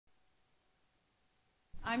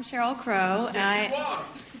I'm Sheryl Crow. That's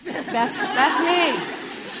me.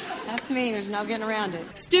 That's me. There's no getting around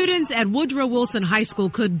it. Students at Woodrow Wilson High School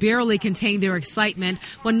could barely contain their excitement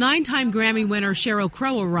when 9-time Grammy winner Sheryl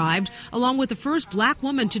Crow arrived, along with the first black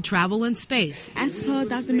woman to travel in space. I saw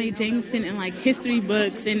Dr. Mae Jameson in history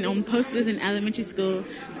books and on posters in elementary school,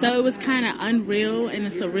 so it was kind of unreal and a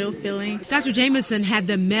surreal feeling. Dr. Jameson had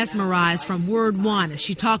them mesmerized from word one as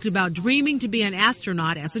she talked about dreaming to be an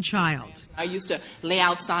astronaut as a child. I used to lay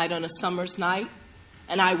outside on a summer's night,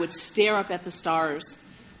 and I would stare up at the stars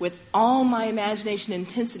with all my imagination and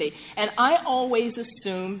intensity, and I always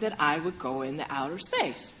assumed that I would go into outer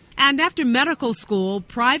space. And after medical school,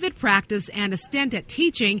 private practice, and a stint at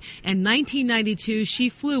teaching, in 1992 she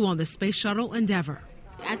flew on the Space Shuttle Endeavour.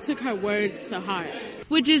 I took her words to heart.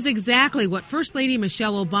 Which is exactly what First Lady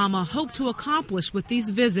Michelle Obama hoped to accomplish with these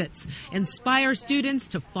visits, inspire students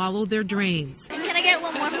to follow their dreams. Can I get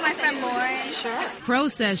one more for my friend Lauren? Sure. Crow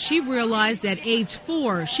says she realized at age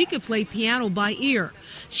 4 she could play piano by ear.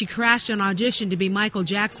 She crashed an audition to be Michael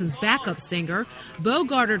Jackson's backup singer,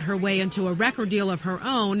 bogarted her way into a record deal of her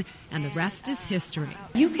own, and the rest is history.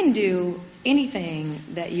 You can do anything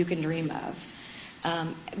that you can dream of,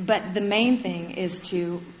 but the main thing is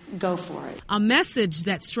to go for it. A message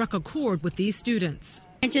that struck a chord with these students.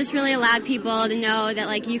 It just really allowed people to know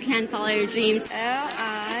that you can follow your dreams.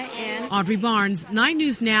 Audrey Barnes, 9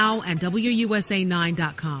 News Now and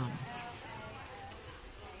WUSA9.com.